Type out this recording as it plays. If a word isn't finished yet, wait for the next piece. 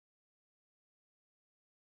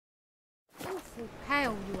awful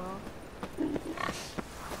pale you are.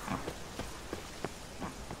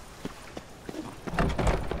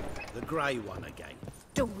 The grey one again.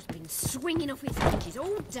 Door's been swinging off its hinges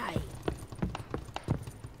all day.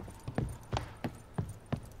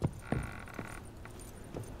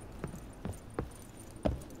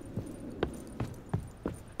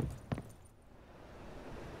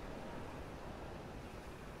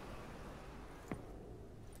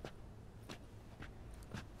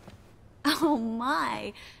 Oh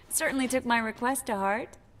my, certainly took my request to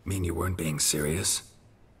heart. Mean you weren't being serious?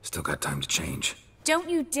 Still got time to change. Don't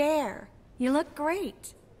you dare. You look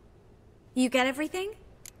great. You get everything?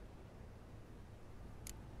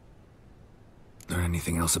 Learn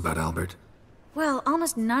anything else about Albert? Well,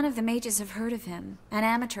 almost none of the mages have heard of him. An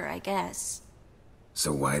amateur, I guess.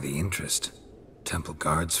 So why the interest? Temple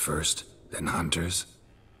guards first, then hunters?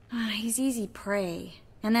 He's easy prey,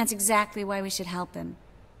 and that's exactly why we should help him.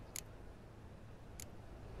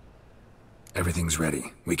 Everything's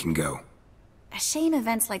ready. We can go. A shame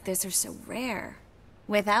events like this are so rare.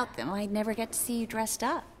 Without them, I'd never get to see you dressed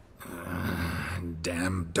up.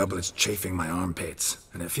 Damn doublets chafing my armpits,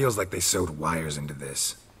 and it feels like they sewed wires into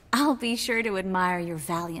this. I'll be sure to admire your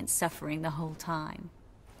valiant suffering the whole time.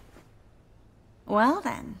 Well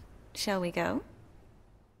then, shall we go?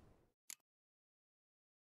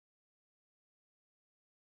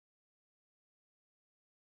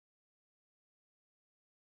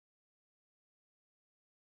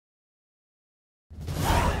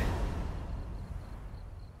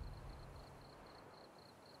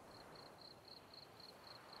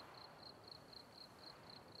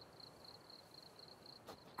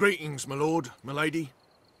 Greetings, my lord, my lady.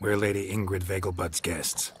 We're Lady Ingrid Vegelbud's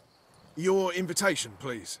guests. Your invitation,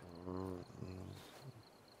 please.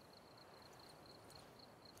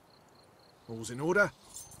 All's in order.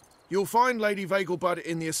 You'll find Lady Vegelbud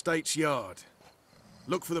in the estate's yard.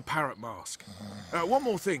 Look for the parrot mask. One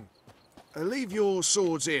more thing. Leave your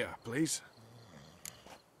swords here, please.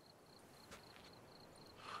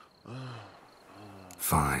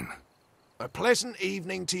 Fine. A pleasant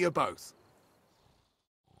evening to you both.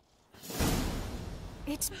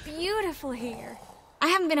 It's beautiful here. I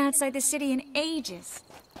haven't been outside the city in ages.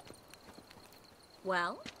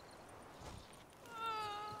 Well?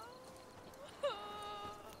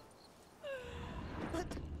 But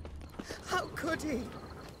how could he?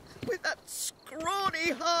 With that scrawny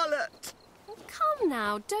harlot! Oh, come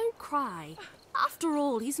now, don't cry. After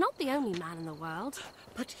all, he's not the only man in the world.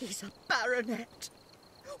 But he's a baronet.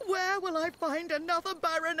 Where will I find another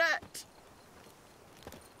baronet?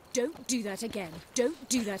 Don't do that again. Don't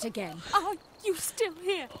do that again. Are you still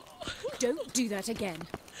here? Don't do that again.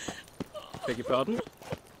 Beg your pardon?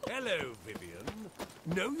 Hello, Vivian.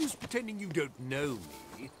 No use pretending you don't know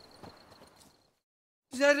me.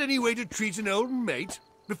 Is that any way to treat an old mate?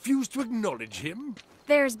 Refuse to acknowledge him?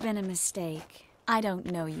 There's been a mistake. I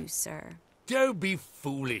don't know you, sir. Don't be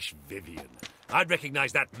foolish, Vivian. I'd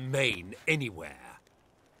recognize that mane anywhere.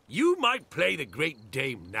 You might play the Great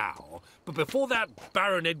Dame now, but before that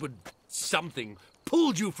Baron Edward something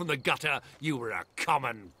pulled you from the gutter, you were a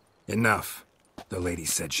common... Enough. The lady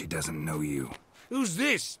said she doesn't know you. Who's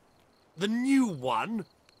this? The new one?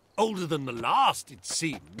 Older than the last, it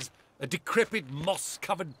seems. A decrepit,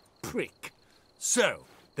 moss-covered prick. So,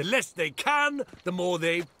 the less they can, the more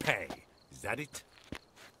they pay. Is that it?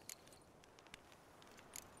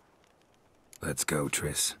 Let's go,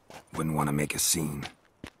 Triss. Wouldn't want to make a scene.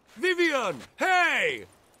 Vivian! Hey!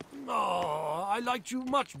 Oh, I liked you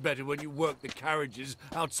much better when you worked the carriages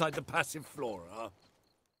outside the passive flora.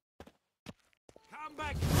 Come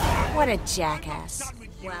back! What a jackass.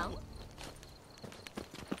 Well?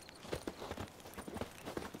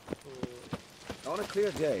 On a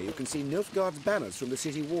clear day, you can see Nilfgaard's banners from the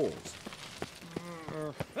city walls.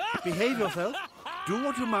 Behave yourself. Do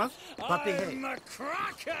what you must, but behave. I'm a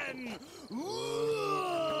kraken!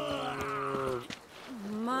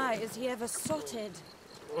 My, is he ever sotted?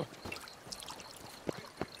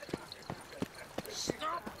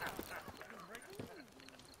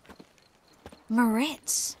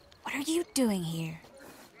 Moritz, what are you doing here?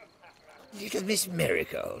 Little Miss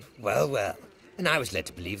Marigold. Well, well. And I was led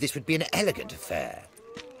to believe this would be an elegant affair.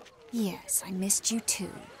 Yes, I missed you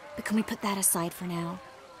too. But can we put that aside for now?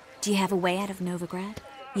 Do you have a way out of Novigrad?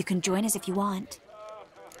 You can join us if you want.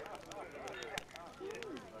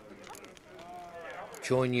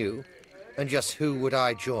 Join you? And just who would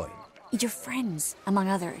I join? Your friends, among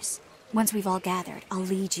others. Once we've all gathered, I'll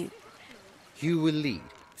lead you. You will lead.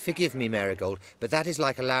 Forgive me, Marigold, but that is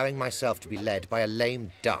like allowing myself to be led by a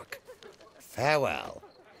lame duck. Farewell.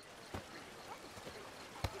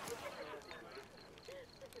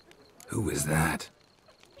 Who is that?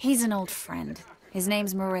 He's an old friend. His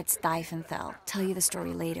name's Moritz Diefenthal. Tell you the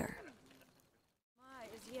story later.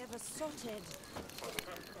 Is he ever sorted?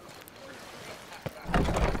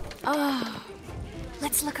 Oh,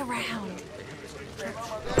 let's look around.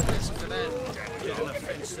 He's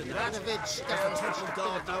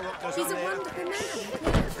a wonderful man.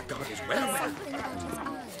 The god is well aware. Something about his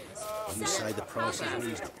eyes. You say the price is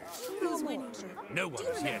reasonable. Who's winning? No one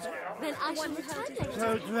is yet. Then I shall return later.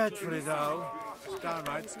 So dreadfully dull.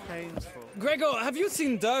 Downright painful. Gregor, have you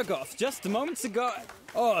seen Durgoff just moments ago?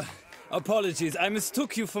 Oh, apologies. I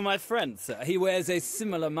mistook you for my friend, sir. He wears a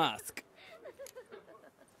similar mask.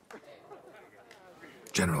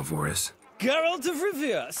 General Voris. Geralt of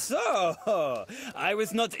Rivia. So, I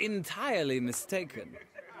was not entirely mistaken.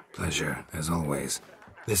 Pleasure, as always.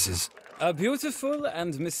 This is... A beautiful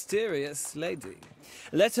and mysterious lady.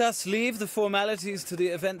 Let us leave the formalities to the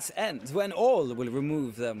event's end, when all will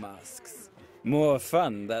remove their masks. More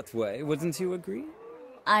fun that way, wouldn't you agree?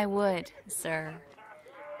 I would, sir.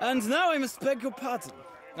 And now I must beg your pardon.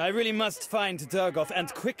 I really must find Durgoff,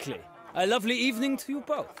 and quickly. A lovely evening to you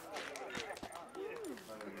both.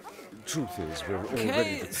 Truth is, we're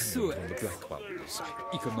already dependent on the Black Ones,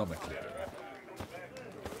 economically.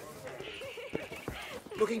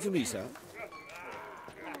 Looking for me, sir?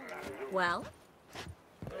 Well?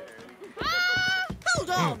 Hold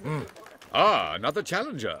on! Ah, another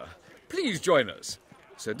challenger. Please join us.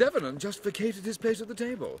 Sir Devenant just vacated his place at the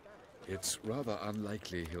table. It's rather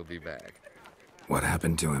unlikely he'll be back. What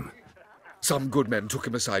happened to him? Some good men took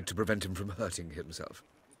him aside to prevent him from hurting himself.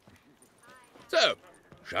 So,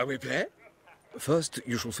 shall we play? First,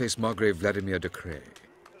 you shall face Margrave Vladimir de Cray.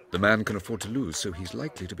 The man can afford to lose, so he's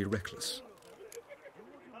likely to be reckless.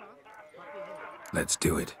 Let's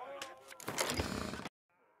do it.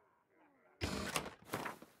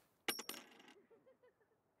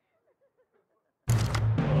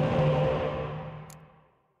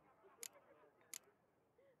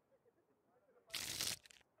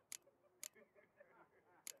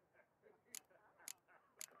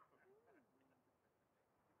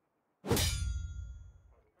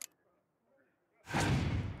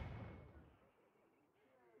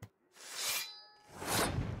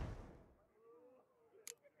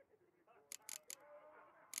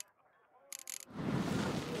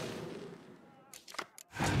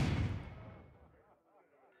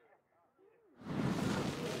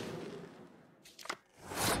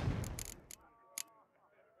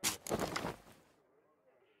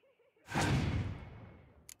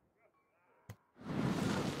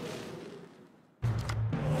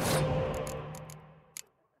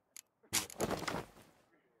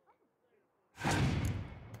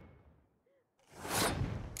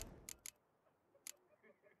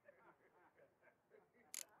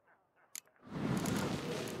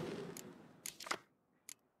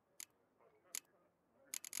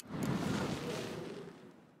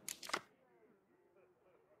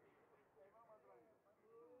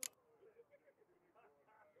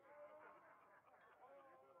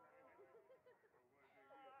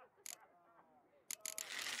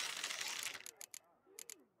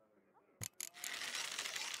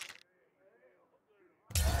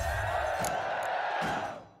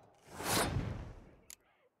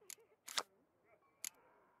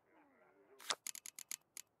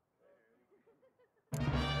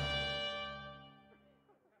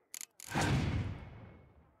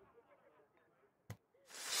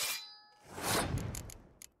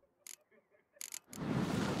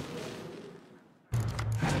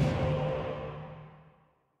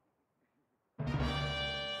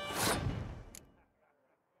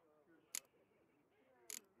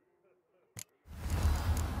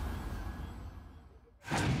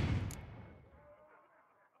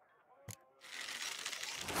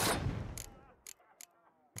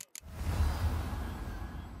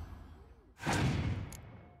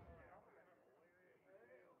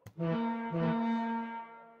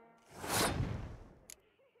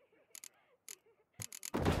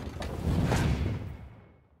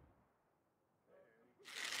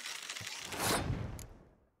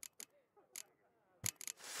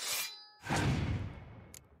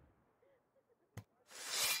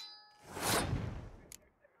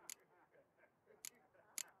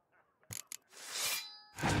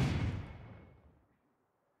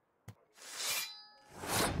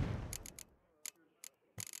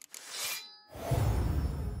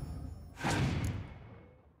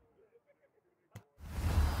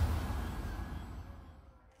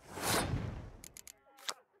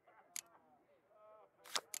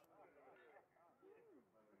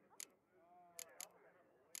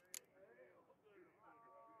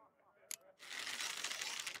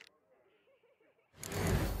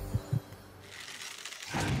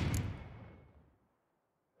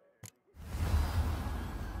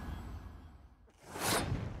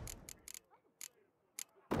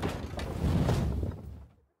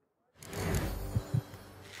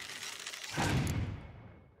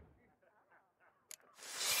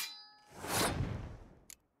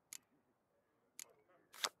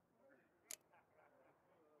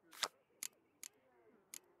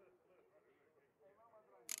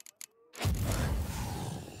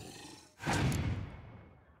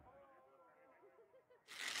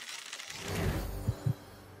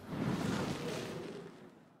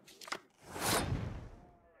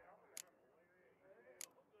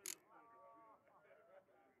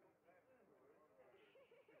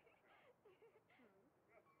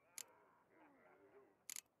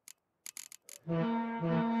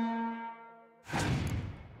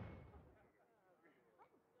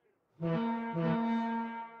 So,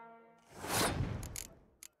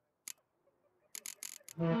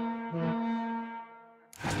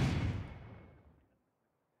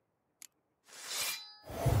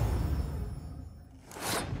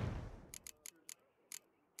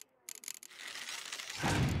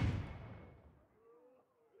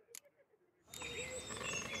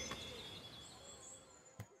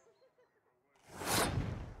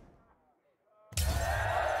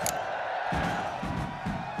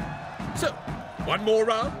 one more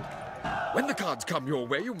round? When the cards come your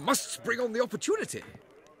way, you must spring on the opportunity.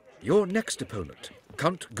 Your next opponent,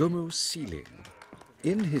 Count Gomo Sealing.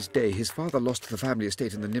 In his day, his father lost the family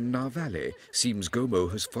estate in the Nimnar Valley. Seems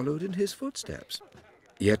Gomo has followed in his footsteps.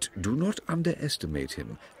 Yet do not underestimate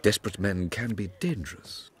him. Desperate men can be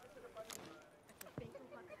dangerous.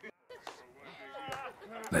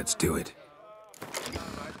 Let's do it.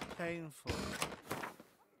 Painful.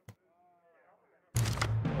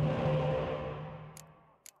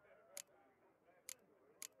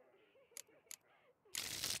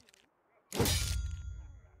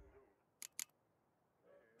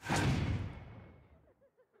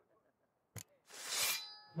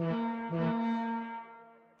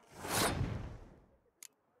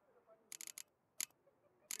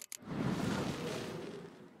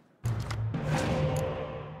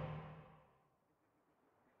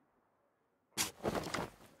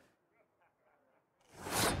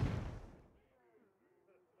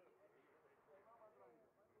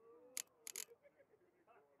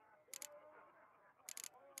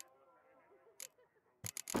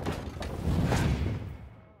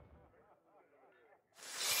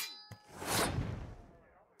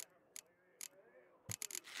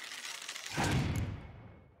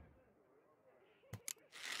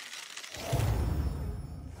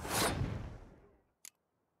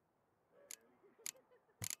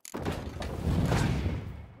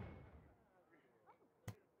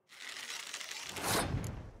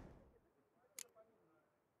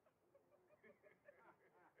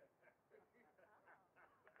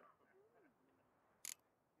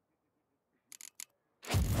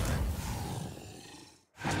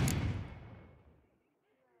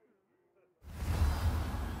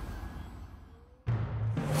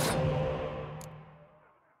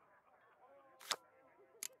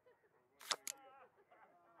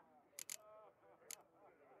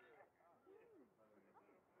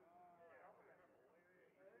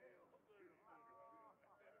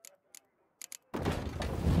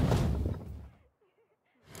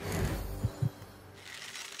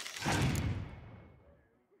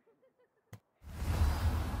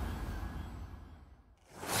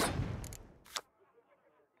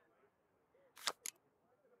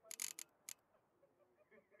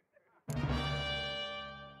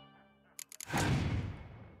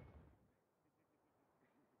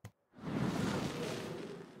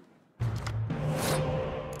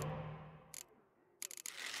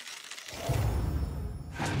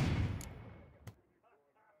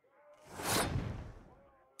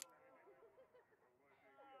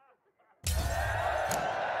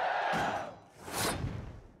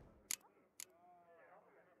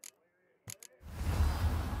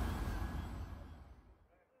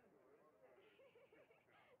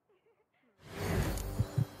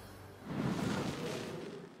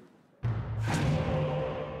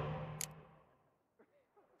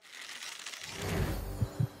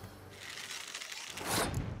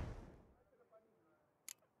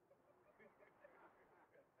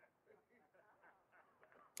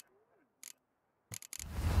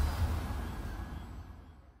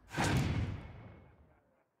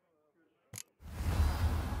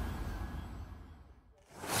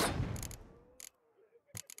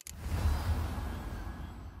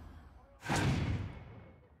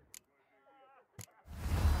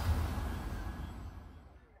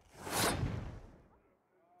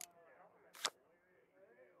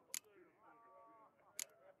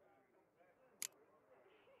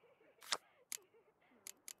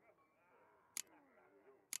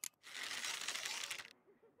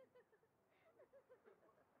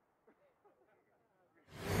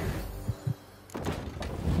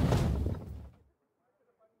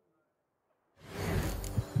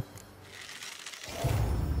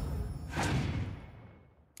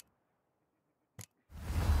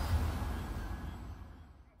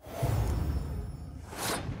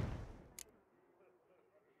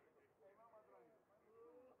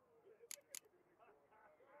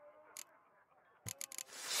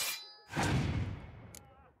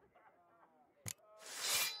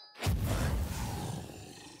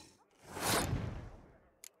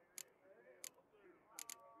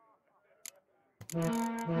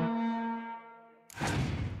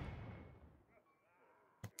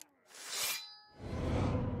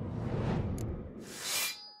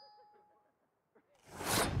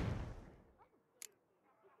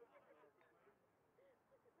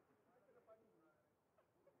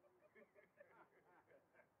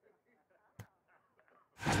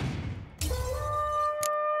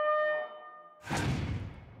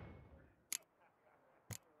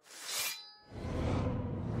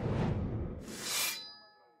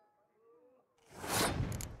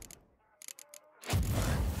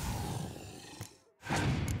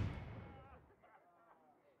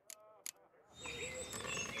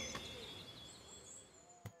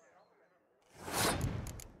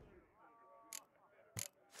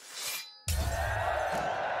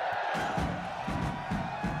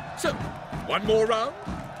 So, one more round?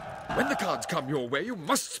 When the cards come your way, you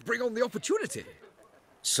must spring on the opportunity.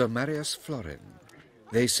 Sir Marius Florin.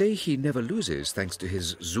 They say he never loses thanks to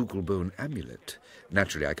his Zugelbone amulet.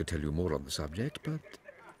 Naturally, I could tell you more on the subject, but...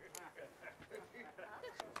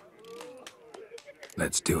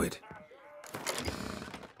 Let's do it.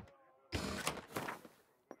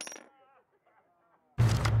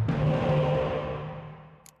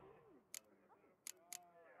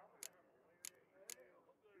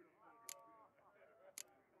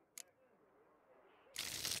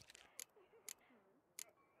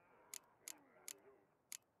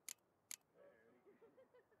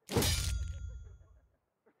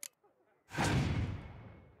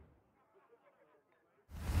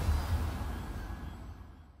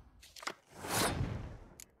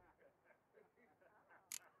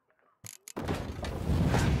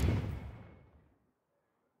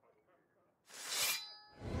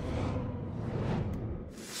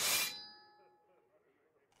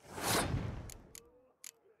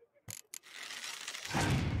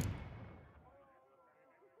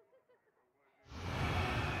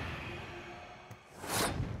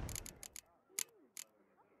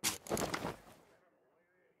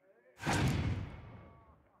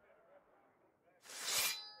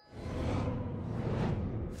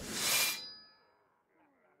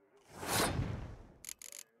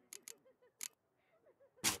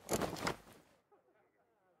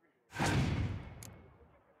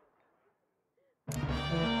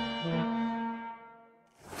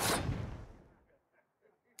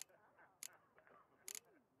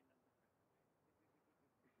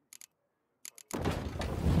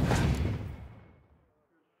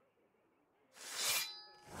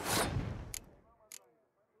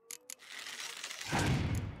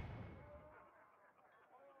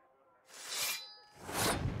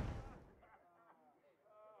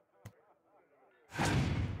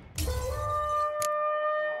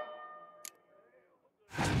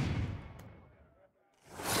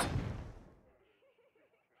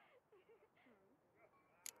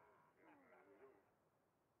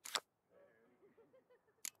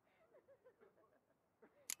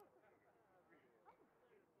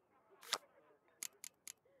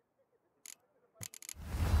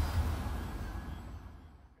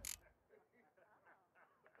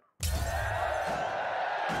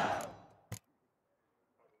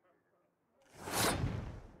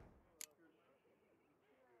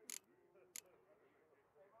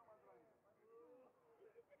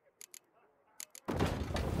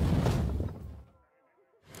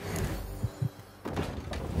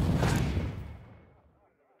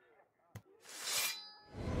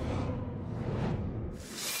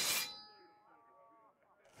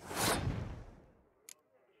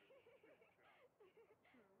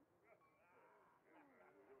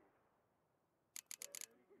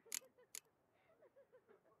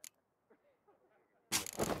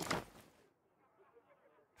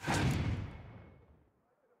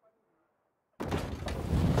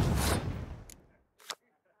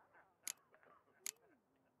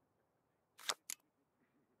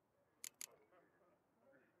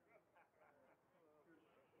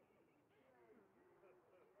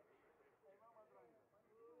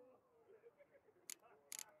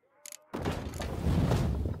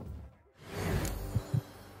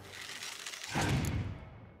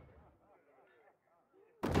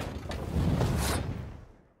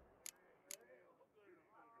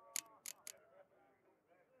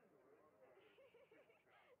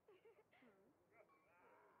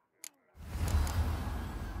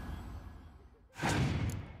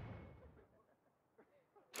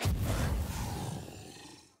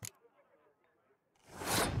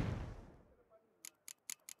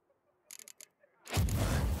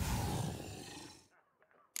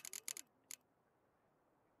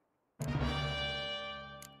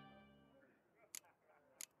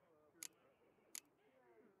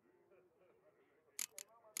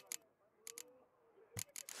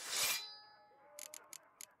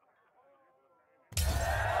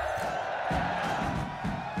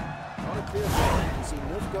 clear day, you can see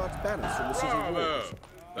Nilfgaard's banners from the city walls.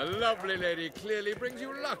 The lovely lady clearly brings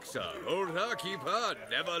you luck, sir. Hold her, keep her,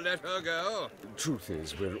 never let her go. The truth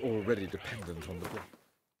is, we're already dependent on the book.